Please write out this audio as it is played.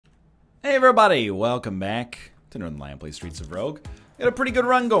Hey everybody, welcome back to Northernlion Play Streets of Rogue. Got a pretty good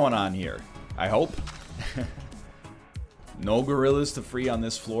run going on here, I hope. No gorillas to free on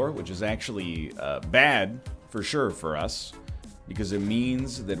this floor, which is actually bad for sure for us, because it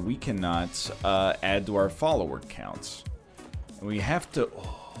means that we cannot add to our follower counts. And we have to...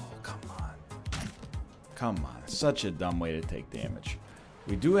 Oh, come on. Come on. Such a dumb way to take damage.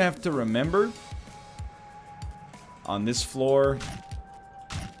 We do have to remember, on this floor,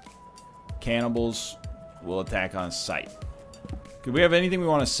 cannibals will attack on sight. Could we have anything we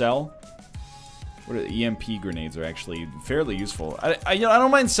want to sell? What are the EMP grenades are actually fairly useful. I don't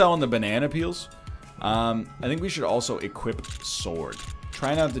mind selling the banana peels. I think we should also equip sword.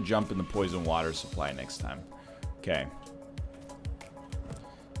 Try not to jump in the poison water supply next time. Okay.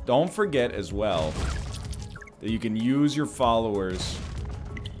 Don't forget as well that you can use your followers.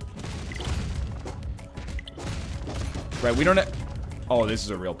 Right, we don't have... Oh, this is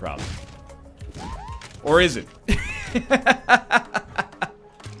a real problem. Or is it?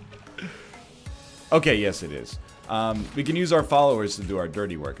 Okay, yes it is. We can use our followers to do our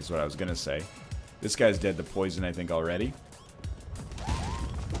dirty work, is what I was gonna say. This guy's dead to poison, I think, already.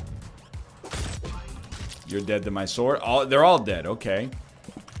 You're dead to my sword. They're all dead, okay.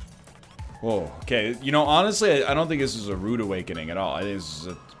 Whoa, okay. You know, honestly, I don't think this is a rude awakening at all. I think this is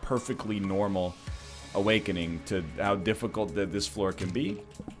a perfectly normal awakening to how difficult that this floor can be.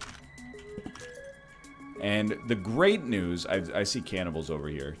 And the great news, I see cannibals over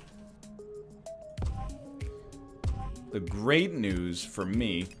here. The great news for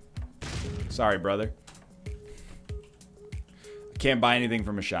me, sorry brother, I can't buy anything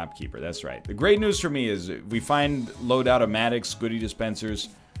from a shopkeeper, that's right. The great news for me is we find loadout-o-matics, goodie dispensers,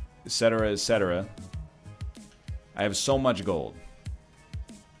 etc, etc. I have so much gold.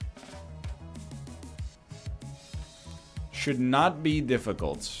 Should not be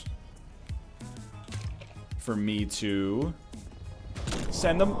difficult for me to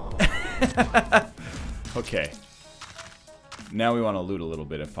send them. Okay. Now we want to loot a little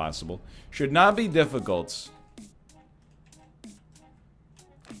bit if possible. Should not be difficult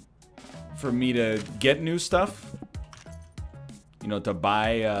for me to get new stuff. You know, to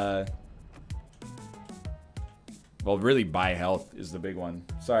buy, well, really buy health is the big one.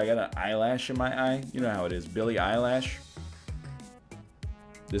 Sorry, I got an eyelash in my eye. You know how it is. Billy Eyelash.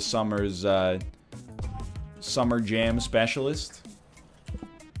 This summer's, Summer Jam Specialist.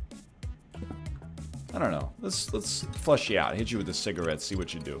 I don't know. Let's flush you out. Hit you with a cigarette. See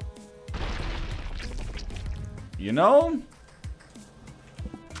what you do. You know?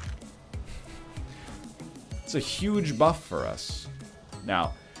 It's a huge buff for us.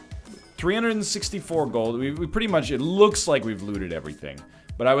 Now, 364 gold. We pretty much, it looks like we've looted everything.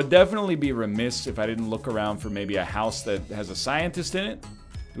 But I would definitely be remiss if I didn't look around for maybe a house that has a scientist in it.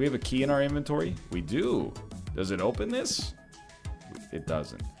 Do we have a key in our inventory? We do. Does it open this? It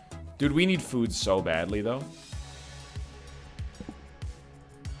doesn't. Dude, we need food so badly, though.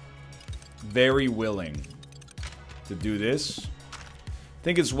 Very willing to do this.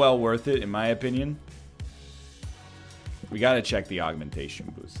 Think it's well worth it, in my opinion. We gotta check the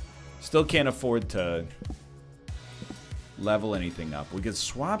augmentation boost. Still can't afford to level anything up. We could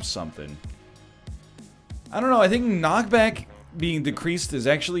swap something. I don't know, I think knockback being decreased is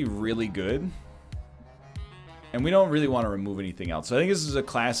actually really good. And we don't really want to remove anything else. So I think this is a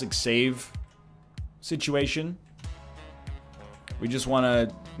classic save situation. We just want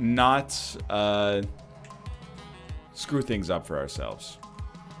to not screw things up for ourselves.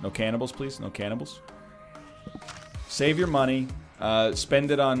 No cannibals, please. No cannibals. Save your money.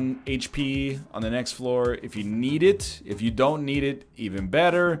 Spend it on HP on the next floor if you need it. If you don't need it, even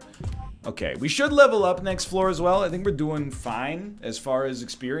better. Okay, we should level up next floor as well. I think we're doing fine as far as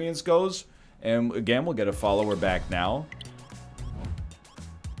experience goes. And again, we'll get a follower back now.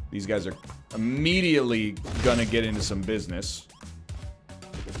 These guys are immediately gonna get into some business.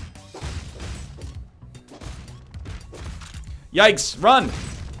 Yikes, run!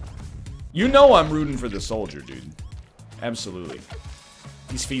 You know I'm rooting for the soldier, dude. Absolutely.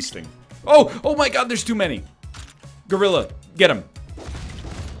 He's feasting. Oh my god, there's too many. Gorilla, get him.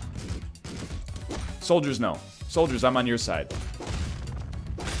 Soldiers, no. Soldiers, I'm on your side.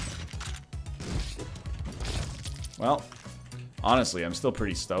 Well, honestly, I'm still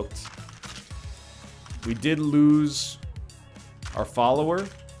pretty stoked. We did lose our follower.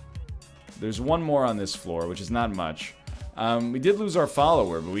 There's one more on this floor, which is not much. We did lose our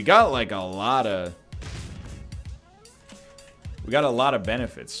follower, but we got like a lot of... We got a lot of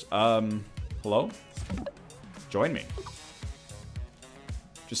benefits. Hello? Join me.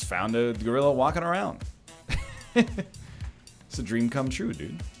 Just found a gorilla walking around. It's a dream come true,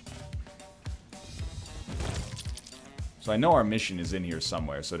 dude. So I know our mission is in here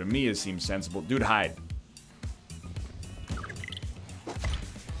somewhere. So to me, it seems sensible. Dude, hide.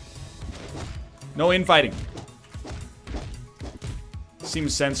 No infighting.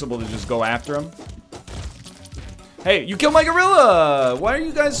 Seems sensible to just go after him. Hey, you killed my gorilla! Why are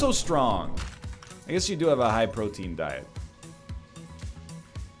you guys so strong? I guess you do have a high protein diet.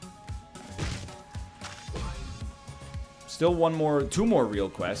 Still two more real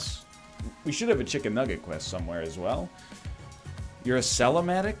quests. We should have a chicken nugget quest somewhere as well. You're a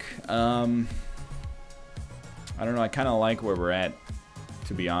Cellomatic? I don't know, I kind of like where we're at,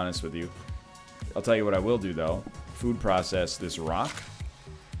 to be honest with you. I'll tell you what I will do, though. Food process this rock.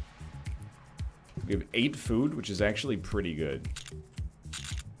 We have 8 food, which is actually pretty good.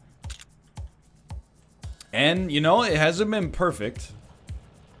 And, you know, it hasn't been perfect.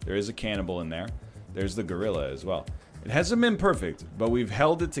 There is a cannibal in there. There's the gorilla as well. It hasn't been perfect, but we've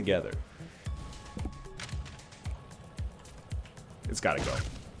held it together. It's gotta go.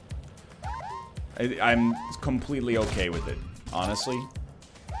 I'm completely okay with it, honestly.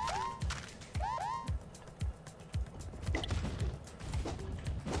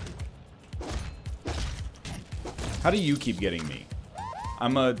 How do you keep getting me?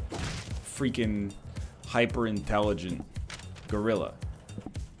 I'm a freaking hyper-intelligent gorilla.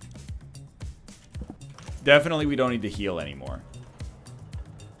 Definitely we don't need to heal anymore.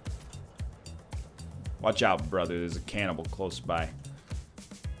 Watch out, brother. There's a cannibal close by.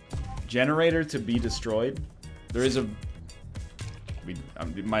 Generator to be destroyed. There is a... We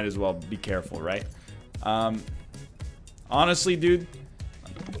might as well be careful, right? Honestly, dude...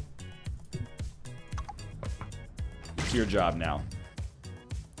 It's your job now.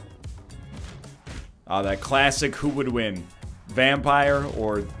 That classic who would win? Vampire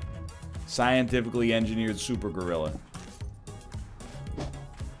or scientifically engineered super gorilla?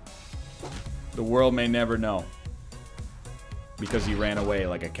 The world may never know. Because he ran away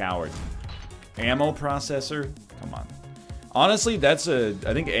like a coward. Ammo processor? Come on. Honestly, that's I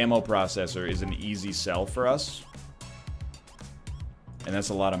think ammo processor is an easy sell for us. And that's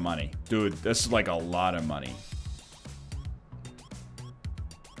a lot of money. Dude, this is like a lot of money.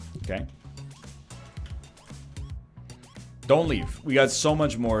 Okay. Don't leave. We got so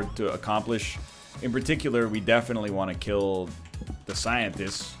much more to accomplish. In particular, we definitely want to kill the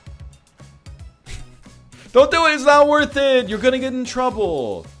scientists. Don't do it! It's not worth it! You're gonna get in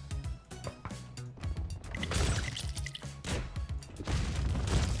trouble!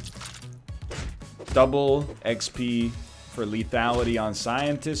 Double XP for lethality on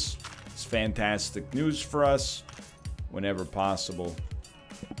scientists. It's fantastic news for us. Whenever possible.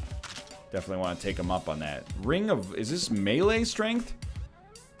 Definitely want to take him up on that. Ring of... Is this melee strength?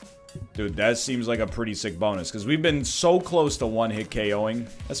 Dude, that seems like a pretty sick bonus. Because we've been so close to one-hit KOing.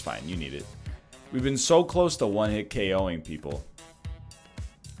 That's fine. You need it. We've been so close to one-hit KOing people.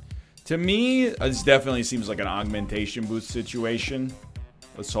 To me, this definitely seems like an augmentation boost situation.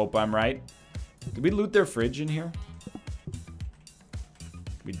 Let's hope I'm right. Did we loot their fridge in here?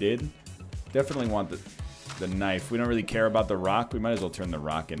 We did. Definitely want the knife. We don't really care about the rock. We might as well turn the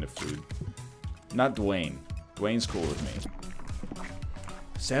rock into food. Not Dwayne. Dwayne's cool with me.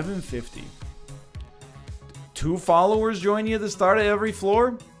 750. 2 followers join you at the start of every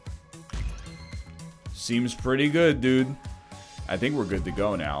floor? Seems pretty good, dude. I think we're good to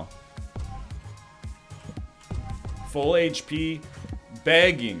go now. Full HP.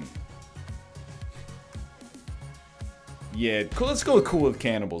 Begging. Yeah, cool. Let's go cool with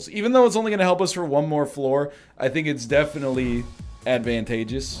cannibals. Even though it's only going to help us for 1 more floor, I think it's definitely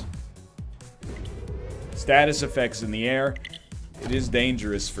advantageous. Status effects in the air. It is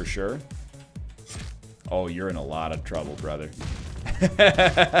dangerous for sure. Oh, you're in a lot of trouble, brother.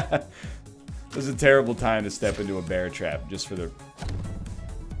 This is a terrible time to step into a bear trap just for the...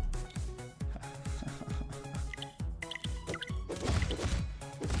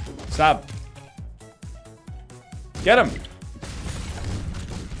 Stop. Get him.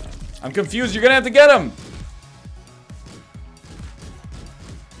 I'm confused. You're gonna have to get him.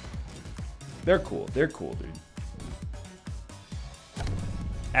 They're cool. They're cool, dude.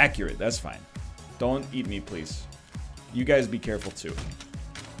 Accurate. That's fine. Don't eat me, please. You guys be careful, too.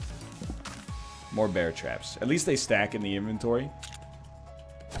 More bear traps. At least they stack in the inventory.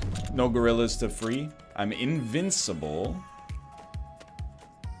 No gorillas to free. I'm invincible.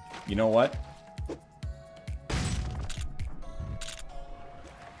 You know what?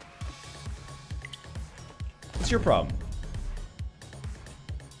 What's your problem?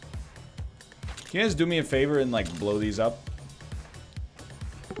 Can you guys do me a favor and like blow these up?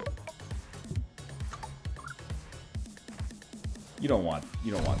 You don't want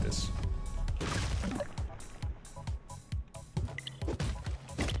this.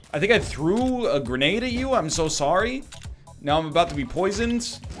 I think I threw a grenade at you. I'm so sorry. Now I'm about to be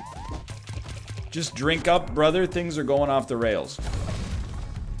poisoned. Just drink up, brother. Things are going off the rails.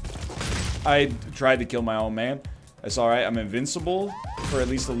 I tried to kill my own man. That's alright. I'm invincible for at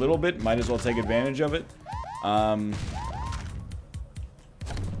least a little bit. Might as well take advantage of it. I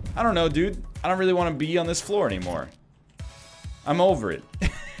don't know, dude. I don't really want to be on this floor anymore. I'm over it.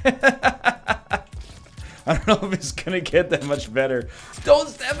 I don't know if it's gonna get that much better. Don't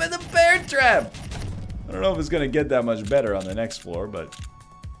step in the bear trap! I don't know if it's gonna get that much better on the next floor, but...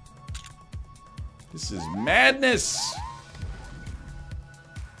 this is madness!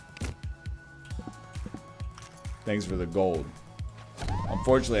 Thanks for the gold.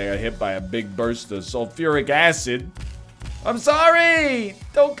 Unfortunately, I got hit by a big burst of sulfuric acid. I'm sorry!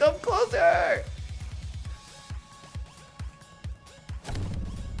 Don't come closer!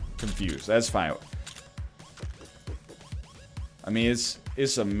 Confused. That's fine. I mean,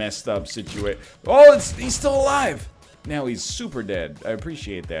 it's a messed up situation. Oh, he's still alive! Now he's super dead. I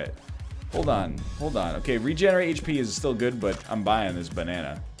appreciate that. Hold on. Hold on. Okay, regenerate HP is still good, but I'm buying this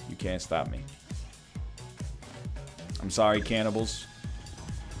banana. You can't stop me. I'm sorry, cannibals.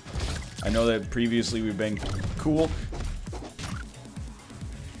 I know that previously we've been cool.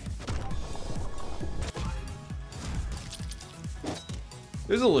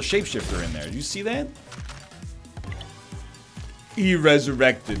 There's a little shapeshifter in there. Do you see that?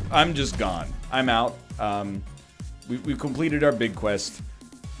 Resurrected. I'm just gone. I'm out. We completed our big quest.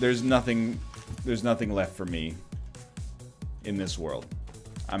 There's nothing left for me in this world.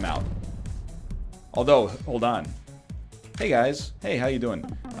 I'm out. Although, hold on. Hey guys. Hey, how you doing?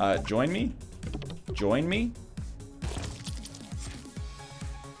 Join me? Join me?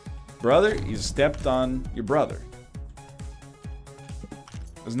 Brother, you stepped on your brother.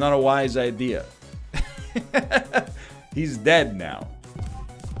 It's not a wise idea. He's dead now.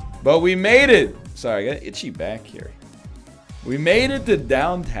 But we made it! Sorry, I got itchy back here. We made it to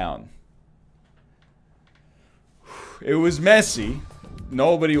downtown. It was messy.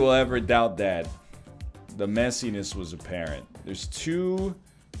 Nobody will ever doubt that. The messiness was apparent. There's 2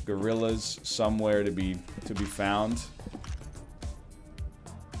 gorillas somewhere to be found.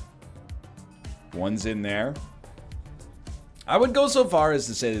 One's in there. I would go so far as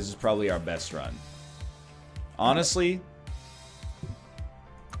to say this is probably our best run. Honestly,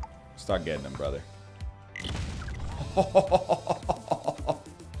 start getting them, brother.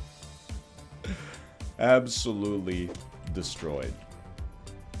 Absolutely destroyed.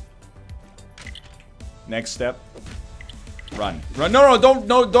 Next step. Run. Run. No,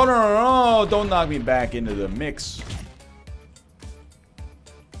 don't knock me back into the mix.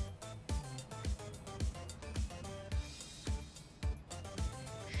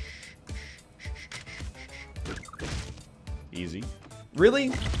 Easy.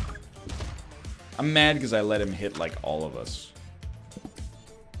 Really? I'm mad because I let him hit like all of us.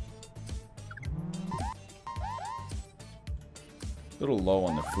 A little low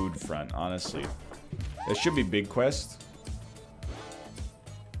on the food front, honestly. That should be big quest.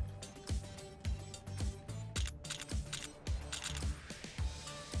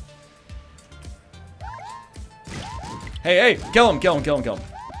 Hey, hey! Kill him, kill him, kill him, kill him.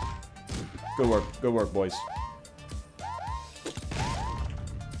 Good work, boys.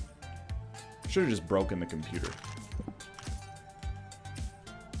 Should have just broken the computer.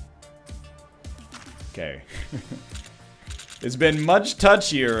 Okay. It's been much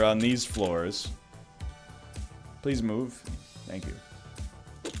touchier on these floors. Please move. Thank you.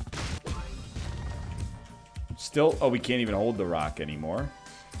 Still, oh, we can't even hold the rock anymore.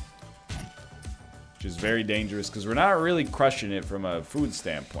 Which is very dangerous because we're not really crushing it from a food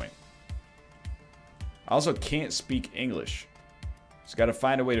standpoint. I also can't speak English. Just gotta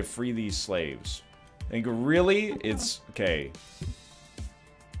find a way to free these slaves. I think really, it's... okay.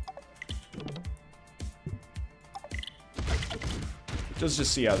 Let's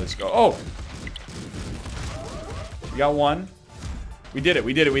just see how this goes. Oh! We got one. We did it,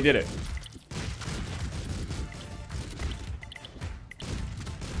 we did it, we did it.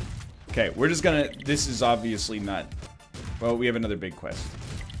 Okay, we're just gonna... this is obviously not... well, we have another big quest.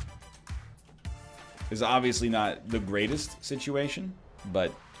 It's obviously not the greatest situation,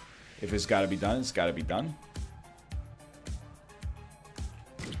 but if it's gotta be done, it's gotta be done.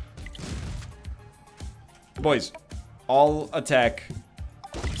 Boys, all attack.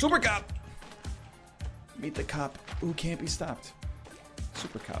 Super cop! Meet the cop who can't be stopped.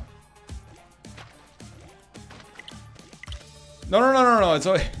 Super cop. No, it's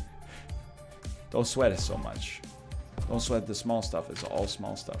okay. Don't sweat it so much. Don't sweat the small stuff. It's all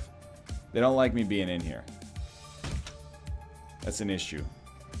small stuff. They don't like me being in here. That's an issue.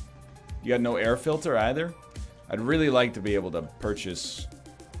 You got no air filter either? I'd really like to be able to purchase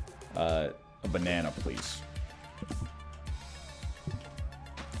a banana, please.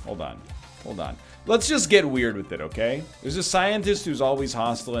 Hold on. Hold on. Let's just get weird with it, okay? There's a scientist who's always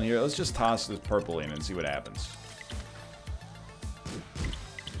hostile in here. Let's just toss this purple in and see what happens.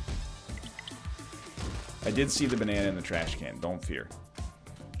 I did see the banana in the trash can. Don't fear.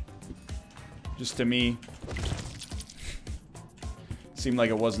 Just to me, seemed like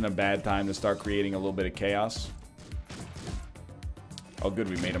it wasn't a bad time to start creating a little bit of chaos. Oh, good.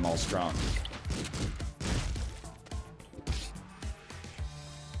 We made them all strong.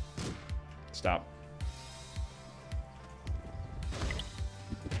 Stop.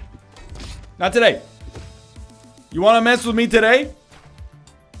 Not today. You want to mess with me today?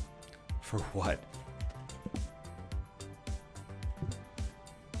 For what?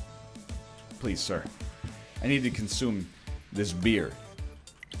 Please, sir. I need to consume this beer.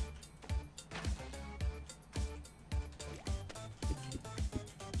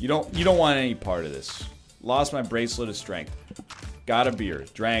 You don't want any part of this. Lost my bracelet of strength. Got a beer.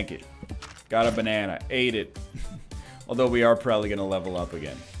 Drank it. Got a banana. Ate it. Although we are probably going to level up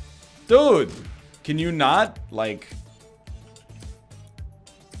again. Dude! Can you not? Like...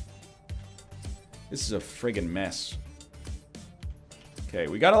 This is a friggin' mess. Okay,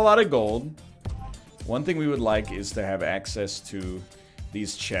 we got a lot of gold. One thing we would like is to have access to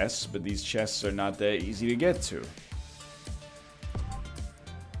these chests, but these chests are not that easy to get to.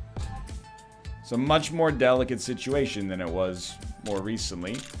 It's a much more delicate situation than it was more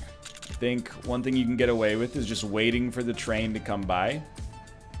recently. I think one thing you can get away with is just waiting for the train to come by.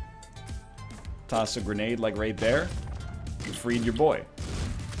 Toss a grenade like right there. You freed your boy.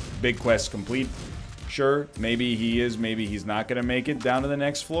 Big quest complete. Sure, maybe he is, maybe he's not gonna make it down to the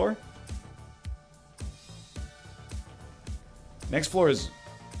next floor. Next floor is...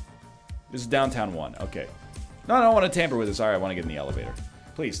 This is downtown 1. Okay. No, I don't want to tamper with this. Alright, I want to get in the elevator.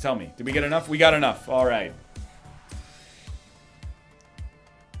 Please, tell me. Did we get enough? We got enough. Alright.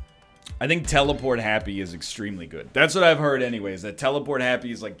 I think teleport happy is extremely good. That's what I've heard anyways. That teleport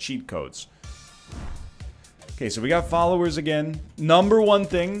happy is like cheat codes. Okay, so we got followers again. Number one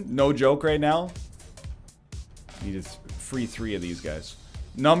thing, no joke right now. Need to free 3 of these guys.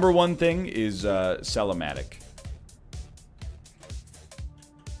 Number one thing is Sellomatic.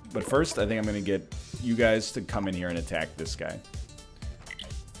 But first, I think I'm going to get you guys to come in here and attack this guy.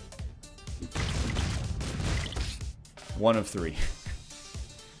 1 of 3.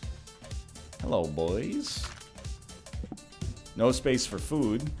 Hello, boys. No space for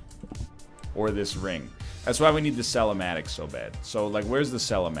food. Or this ring. That's why we need the Sellomatic so bad. So, like, where's the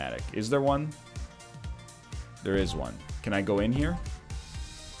Sellomatic? Is there one? There is one. Can I go in here?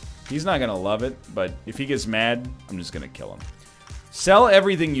 He's not going to love it, but if he gets mad, I'm just going to kill him. Sell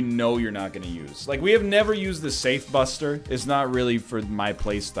everything you know you're not going to use. Like, we have never used the Safe Buster. It's not really for my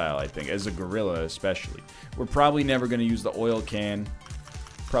playstyle, I think, as a gorilla especially. We're probably never going to use the oil can.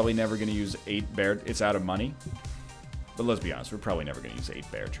 Probably never going to use 8 bear... It's out of money. But let's be honest, we're probably never going to use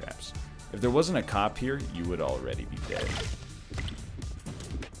 8 bear traps. If there wasn't a cop here, you would already be dead.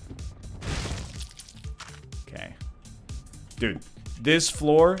 Okay. Dude, this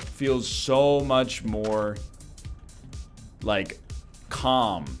floor feels so much more, like,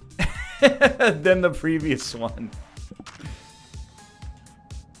 calm than the previous one.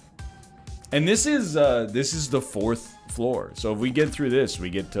 And this is the 4th floor. So if we get through this, we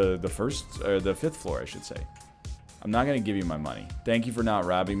get to the 1st, or the 5th floor, I should say. I'm not going to give you my money. Thank you for not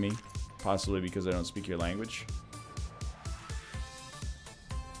robbing me. Possibly because I don't speak your language.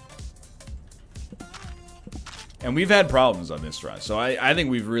 And we've had problems on this run. So I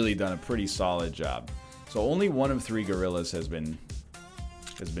think we've really done a pretty solid job. So only 1 of 3 gorillas has been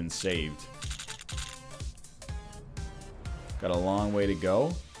saved. Got a long way to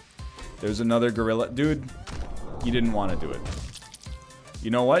go. There's another gorilla. Dude, you didn't want to do it. You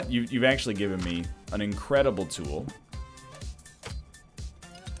know what? You've actually given me an incredible tool.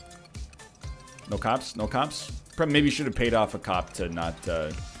 No cops? No cops? Maybe should have paid off a cop to not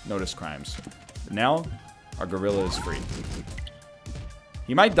notice crimes. But now, our gorilla is free.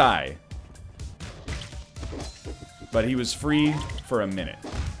 He might die. But he was free for a minute.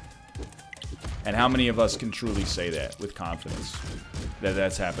 And how many of us can truly say that with confidence? That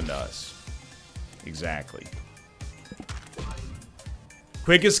that's happened to us. Exactly.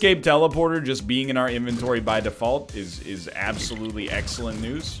 Quick escape teleporter just being in our inventory by default is absolutely excellent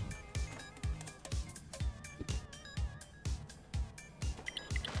news.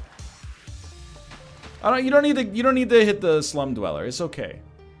 You don't need to hit the slum dweller. It's okay.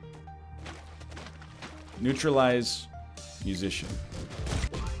 Neutralize musician.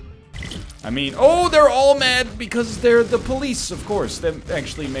 I mean, oh, they're all mad because they're the police, of course. That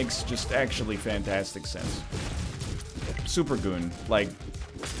actually makes just actually fantastic sense. Super Goon, like,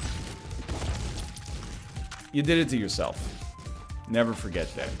 you did it to yourself. Never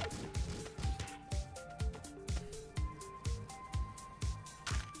forget that.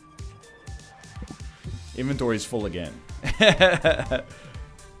 Inventory's full again. It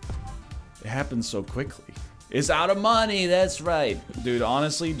happens so quickly. It's out of money, that's right. Dude,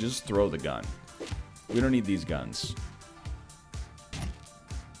 honestly, just throw the gun. We don't need these guns.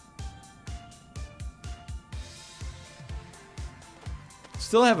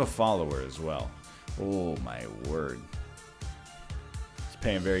 Still have a follower as well. Oh my word. He's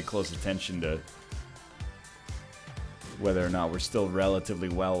paying very close attention to whether or not we're still relatively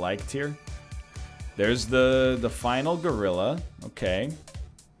well liked here. There's the final gorilla. Okay.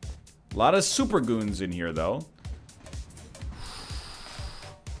 A lot of super goons in here, though.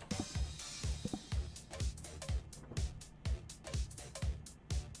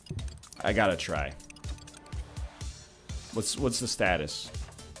 I gotta try. What's the status?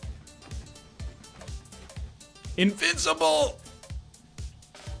 Invincible!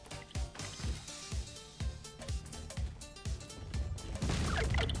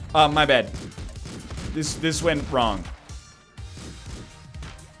 My bad. This went wrong.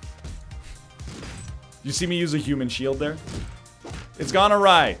 You see me use a human shield there? It's gone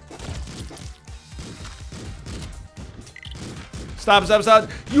awry. Stop, stop, stop.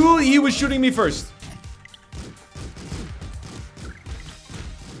 He was shooting me first.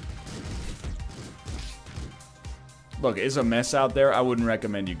 Look, it's a mess out there. I wouldn't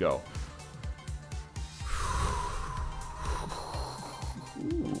recommend you go.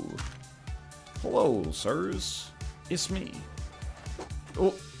 Ooh. Hello, sirs. It's me.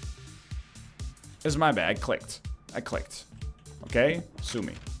 Oh. It's my bad. I clicked. Okay? Sue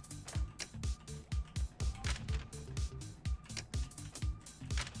me.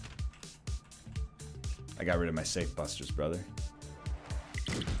 I got rid of my safe busters, brother.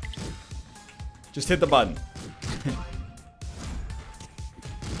 Just hit the button.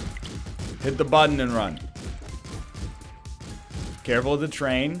 Hit the button and run. Careful of the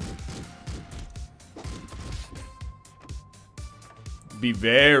train. Be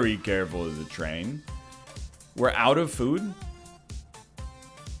very careful of the train. We're out of food.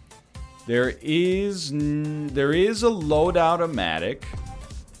 There is a loadout-o-matic.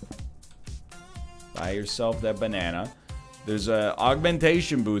 Buy yourself that banana. There's a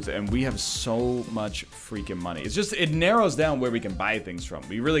augmentation booth, and we have so much freaking money. It's just, it narrows down where we can buy things from.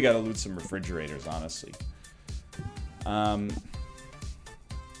 We really got to loot some refrigerators, honestly. I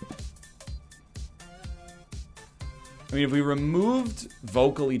mean, if we removed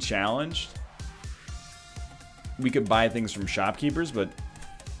vocally challenged, we could buy things from shopkeepers, but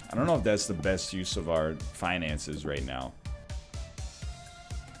I don't know if that's the best use of our finances right now.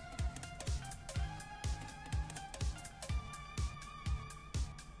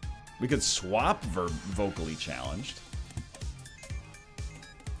 We could swap vocally challenged.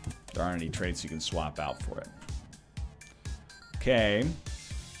 There aren't any traits you can swap out for it. Okay.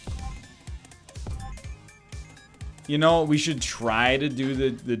 You know, we should try to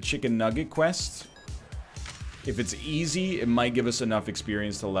do the chicken nugget quest. If it's easy, it might give us enough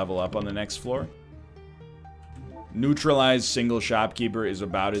experience to level up on the next floor. Neutralize single shopkeeper is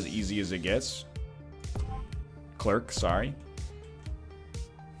about as easy as it gets. Clerk, sorry.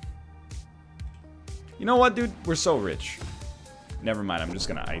 You know what, dude? We're so rich. Never mind, I'm just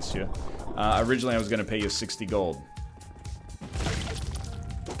gonna ice you. Originally, I was gonna pay you 60 gold.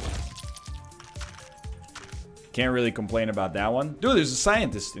 Can't really complain about that one. Dude, there's a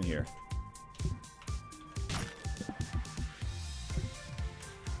scientist in here.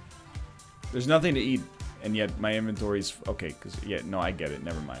 There's nothing to eat, and yet my inventory's... Okay, because... Yeah, no, I get it.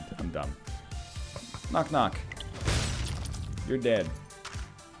 Never mind. I'm dumb. Knock, knock. You're dead.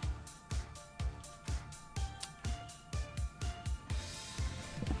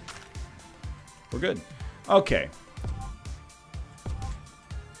 We're good. Okay.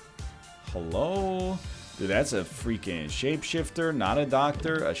 Hello? Dude, that's a freaking shapeshifter, not a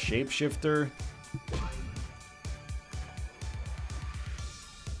doctor, a shapeshifter.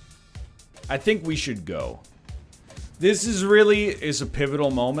 I think we should go. This is a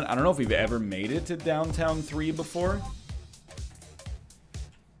pivotal moment. I don't know if we've ever made it to Downtown 3 before.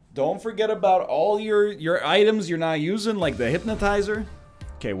 Don't forget about all your items you're not using, like the hypnotizer.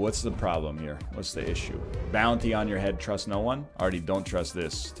 Okay, what's the problem here? What's the issue? Bounty on your head, trust no one? Already don't trust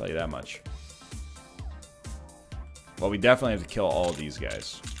this, tell you that much. Well, we definitely have to kill all these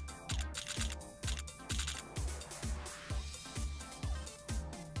guys.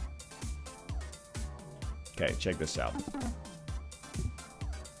 Okay, check this out.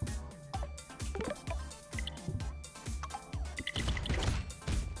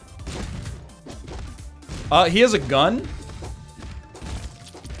 He has a gun?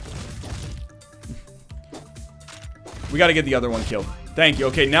 We gotta get the other one killed. Thank you.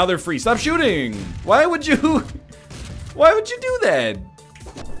 Okay, now they're free. Stop shooting! Why would you... Why would you do that?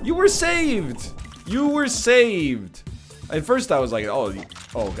 You were saved! You were saved! At first I was like, oh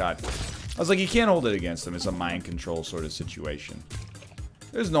god. I was like, you can't hold it against them. It's a mind control sort of situation.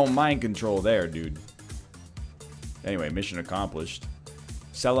 There's no mind control there, dude. Anyway, mission accomplished.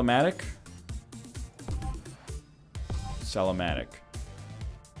 Cellomatic? Cellomatic.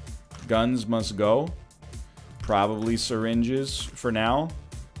 Guns must go. Probably syringes for now.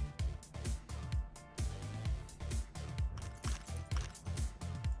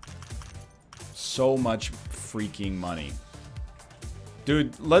 So much freaking money.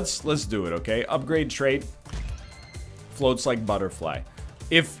 Dude, let's do it, okay? Upgrade trait. Floats like butterfly.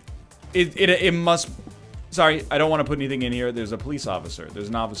 If it must... Sorry, I don't want to put anything in here. There's a police officer. There's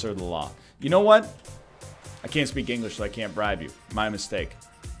an officer of the law. You know what? I can't speak English, so I can't bribe you. My mistake.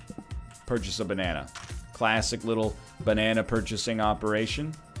 Purchase a banana. Classic little banana purchasing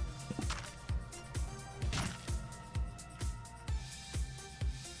operation.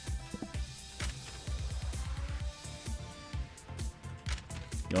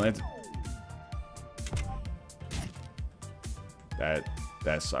 You only have to...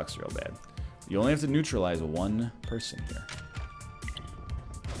 That sucks real bad. You only have to neutralize one person here.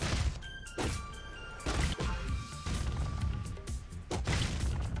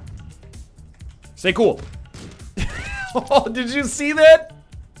 Stay cool. Oh, did you see that?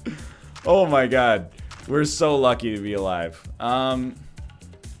 Oh my god. We're so lucky to be alive.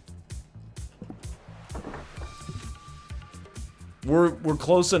 We're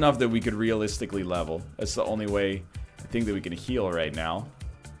close enough that we could realistically level. That's the only way I think that we can heal right now.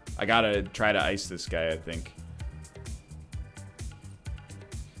 I gotta try to ice this guy, I think.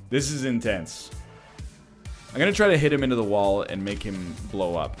 This is intense. I'm gonna try to hit him into the wall and make him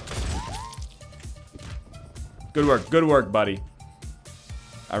blow up. Good work, buddy.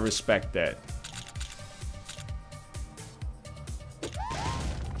 I respect that.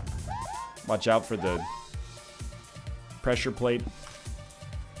 Watch out for the pressure plate. A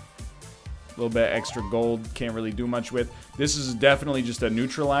little bit extra gold, can't really do much with. This is definitely just a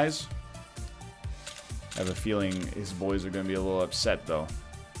neutralize. I have a feeling his boys are going to be a little upset, though.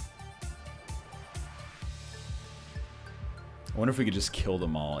 I wonder if we could just kill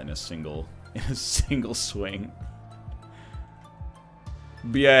them all in a single swing.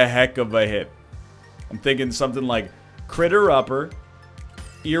 Be a heck of a hit. I'm thinking something like critter upper,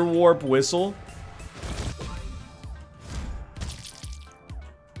 ear warp whistle.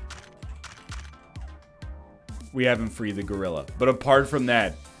 We haven't freed the gorilla. But apart from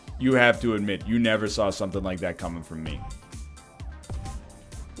that, you have to admit, you never saw something like that coming from me.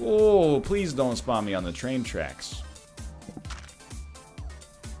 Oh, please don't spawn me on the train tracks.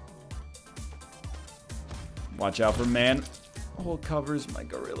 Watch out for man. Oh, it covers my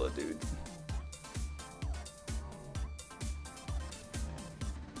gorilla, dude.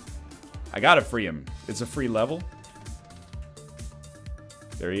 I gotta free him. It's a free level.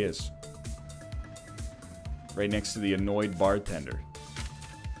 There he is. Right next to the annoyed bartender.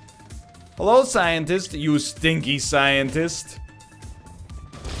 Hello, scientist. You stinky scientist.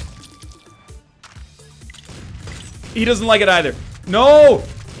 He doesn't like it either. No!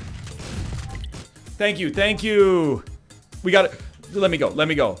 Thank you, thank you. We got it. Let me go, let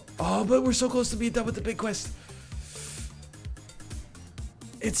me go. Oh, but we're so close to being done with the big quest.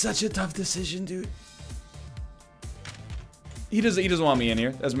 It's such a tough decision, dude. He doesn't want me in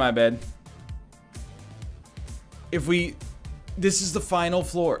here. That's my bad. This is the final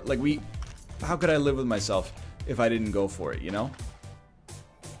floor. Like, how could I live with myself if I didn't go for it, you know?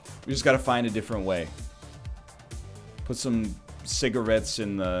 We just gotta find a different way. Put some cigarettes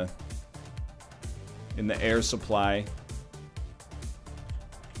in the air supply.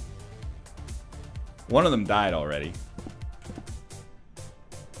 One of them died already.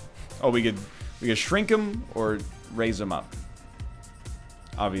 Oh, we could shrink him or raise him up.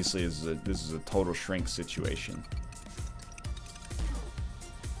 Obviously, this is a total shrink situation.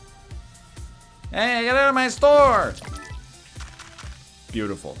 Hey, get out of my store!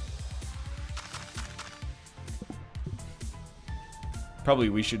 Beautiful. Probably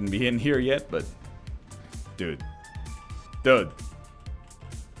we shouldn't be in here yet, but... Dude. Dude.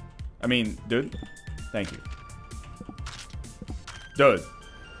 I mean, dude. Thank you. Dude.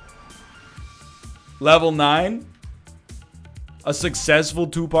 Level 9? A successful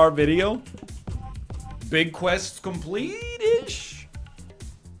 2-part video? Big quest complete-ish.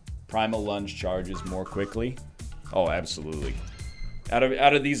 Primal lunge charges more quickly. Oh, absolutely. Out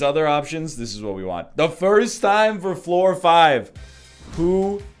of these other options, this is what we want. The first time for floor 5.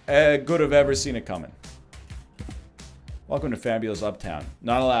 Who could have ever seen it coming? Welcome to Fabulous Uptown.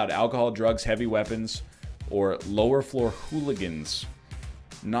 Not allowed alcohol, drugs, heavy weapons, or lower floor hooligans.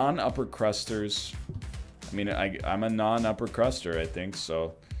 Non-upper crusters. I mean, I'm a non-upper cruster, I think,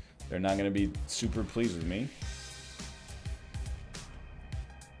 so they're not going to be super pleased with me.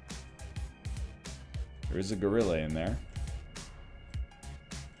 There is a gorilla in there.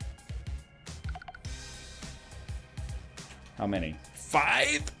 How many?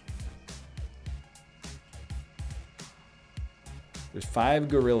 5? There's 5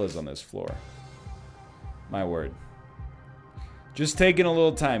 gorillas on this floor. My word. Just taking a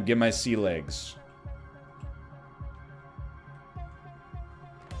little time. Get my sea legs.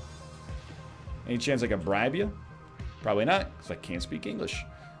 Any chance I can bribe you? Probably not, because I can't speak English.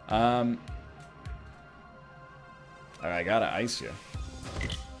 I gotta ice you.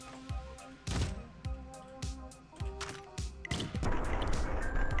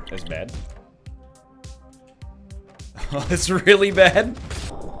 That's bad. Oh, it's really bad.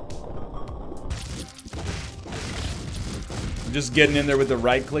 I'm just getting in there with the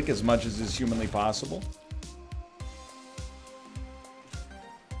right click as much as is humanly possible.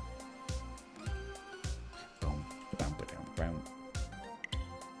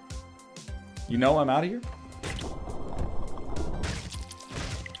 You know I'm out of here?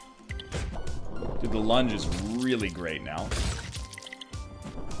 Dude, the lunge is really great now.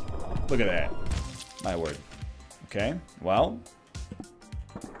 Look at that. My word. Okay, well.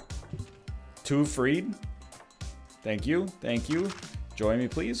 2 freed. Thank you, thank you. Join me,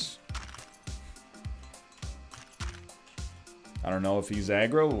 please. I don't know if he's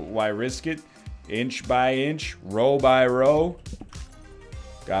aggro. Why risk it? Inch by inch, row by row.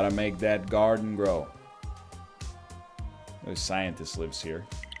 Gotta make that garden grow. The scientist lives here.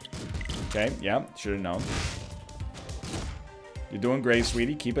 Okay, yeah, should have known. You're doing great,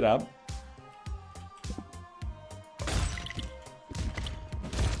 sweetie. Keep it up.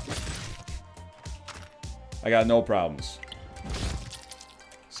 I got no problems.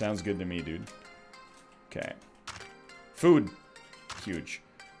 Sounds good to me, dude. Okay. Food. Huge.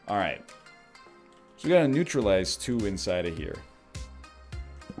 Alright. So we gotta neutralize 2 inside of here.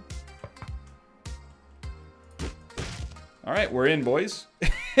 Alright, we're in, boys.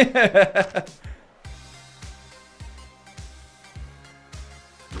 Get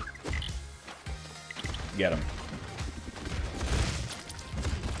him.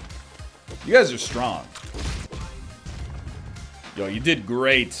 You guys are strong. Yo, you did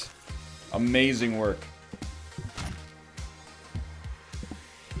great. Amazing work.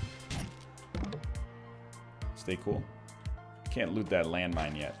 Stay cool. Can't loot that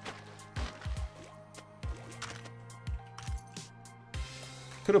landmine yet.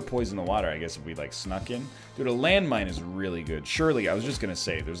 Could have poisoned the water, I guess, if we, like, snuck in. Dude, a landmine is really good. Surely, I was just gonna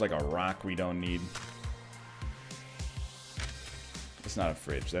say, there's, like, a rock we don't need. It's not a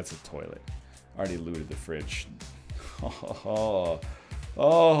fridge. That's a toilet. Already looted the fridge. Oh,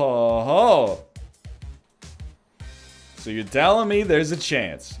 So you're telling me there's a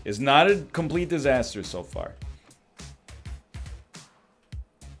chance. It's not a complete disaster so far.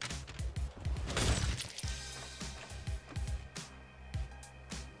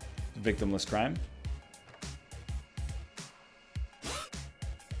 Victimless crime.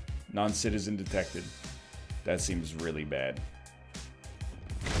 Non-citizen detected. That seems really bad.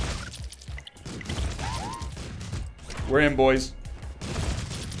 We're in, boys.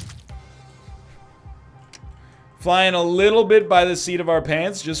 Flying a little bit by the seat of our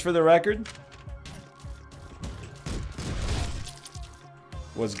pants, just for the record.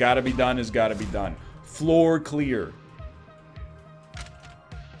 What's gotta be done is gotta be done. Floor clear.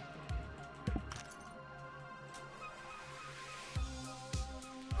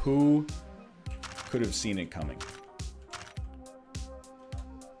 Who could have seen it coming?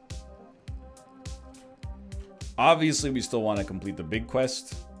 Obviously, we still want to complete the big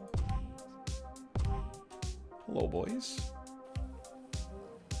quest. Hello, boys.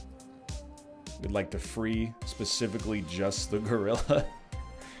 We'd like to free specifically just the gorilla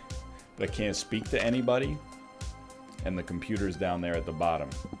that can't speak to anybody. And the computer's down there at the bottom.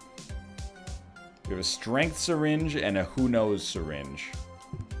 We have a strength syringe and a who knows syringe.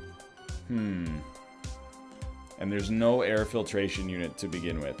 And there's no air filtration unit to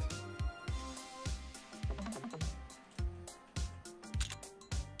begin with.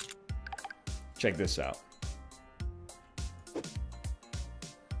 Check this out.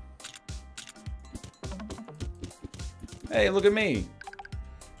 Hey, look at me.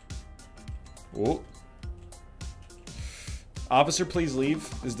 Whoa. Officer, please leave.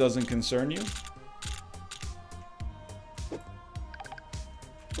 This doesn't concern you.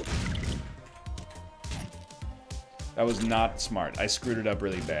 That was not smart. I screwed it up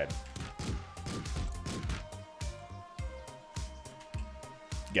really bad.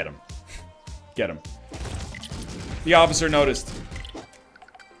 Get him. Get him. The officer noticed.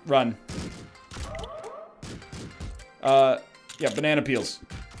 Run. Yeah, banana peels.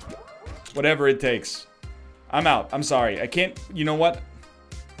 Whatever it takes. I'm out. I'm sorry. I can't... You know what?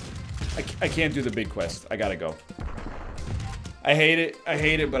 I can't do the big quest. I gotta go. I hate it. I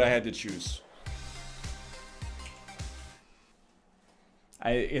hate it, but I had to choose.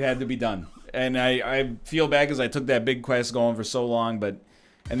 It had to be done. And I feel bad because I took that big quest going for so long, but...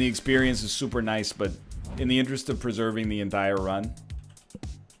 And the experience is super nice, but in the interest of preserving the entire run...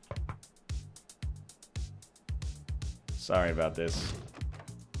 Sorry about this.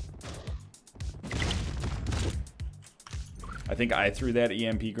 I think I threw that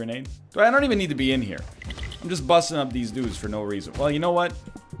EMP grenade. I don't even need to be in here. I'm just busting up these dudes for no reason. Well, you know what?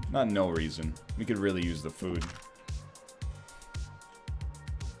 Not no reason. We could really use the food.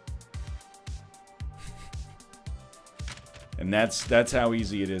 And that's how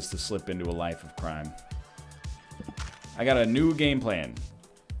easy it is to slip into a life of crime. I got a new game plan.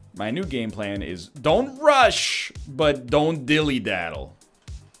 My new game plan is don't rush, but don't dilly-daddle.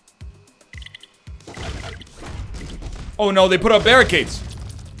 Oh no, they put up barricades.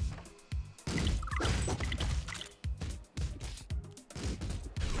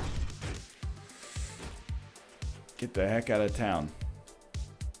 Get the heck out of town.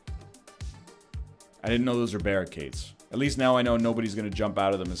 I didn't know those were barricades. At least now I know nobody's gonna jump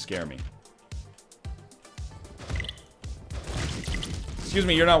out of them and scare me. Excuse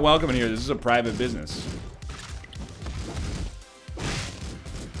me, you're not welcome in here. This is a private business.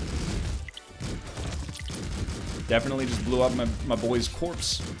 Definitely just blew up my boy's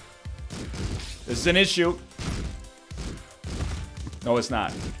corpse. This is an issue. No, it's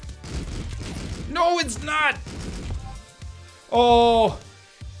not. No, it's not! Oh!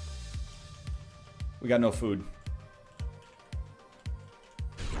 We got no food.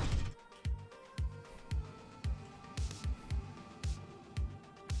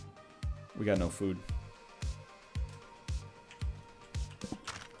 We got no food.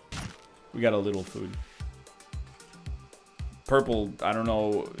 We got a little food. Purple, I don't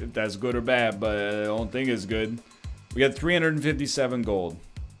know if that's good or bad, but I don't think it's good. We got 357 gold.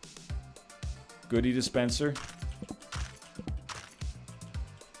 Goodie dispenser.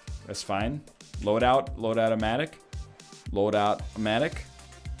 That's fine. Loadout-o-matic. Loadout-o-matic.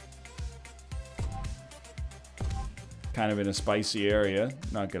 Kind of in a spicy area,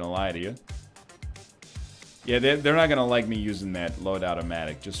 not gonna lie to you. Yeah, they're not gonna like me using that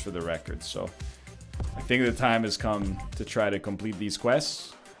loadout-o-matic, just for the record, so... I think the time has come to try to complete these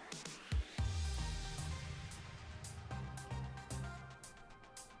quests.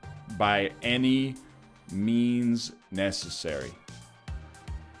 By any means necessary.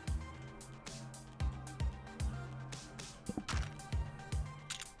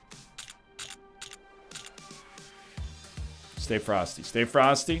 Stay frosty. Stay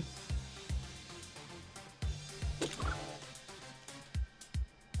frosty.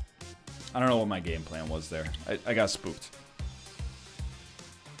 I don't know what my game plan was there. I got spooked.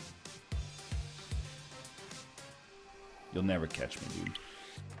 You'll never catch me, dude.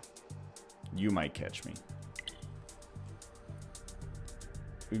 You might catch me.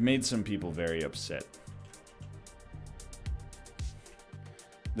 We've made some people very upset.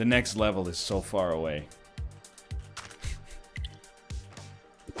 The next level is so far away.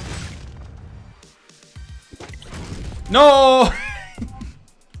 No!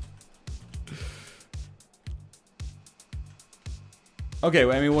 Okay,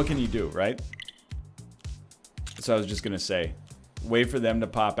 well, I mean, what can you do, right? That's what I was just gonna say. Wait for them to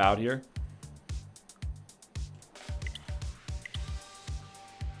pop out here.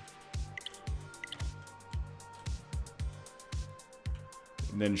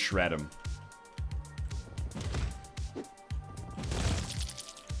 And then shred them.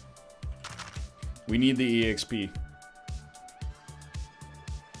 We need the EXP.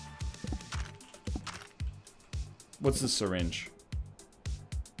 What's the syringe?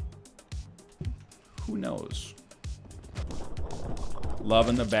 Who knows?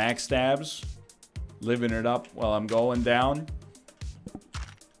 Loving the backstabs. Living it up while I'm going down.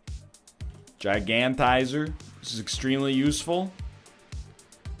 Gigantizer. This is extremely useful.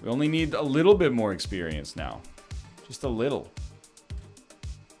 We only need a little bit more experience now. Just a little.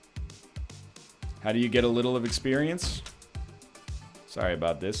 How do you get a little of experience? Sorry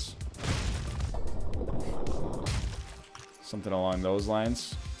about this. Something along those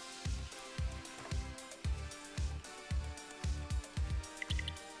lines.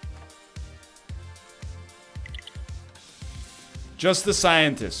 Just the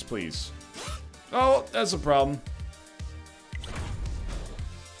scientists, please. Oh, that's a problem.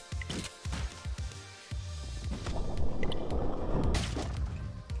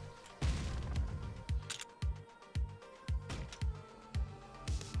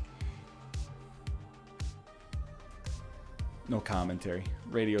 No commentary.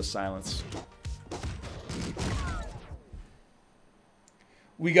 Radio silence.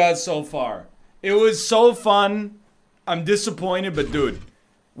 We got so far. It was so fun. I'm disappointed, but dude,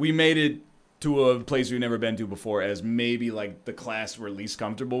 we made it to a place we've never been to before as maybe like the class we're least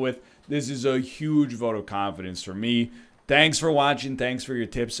comfortable with. This is a huge vote of confidence for me. Thanks for watching. Thanks for your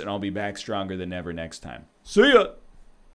tips, and I'll be back stronger than ever next time. See ya!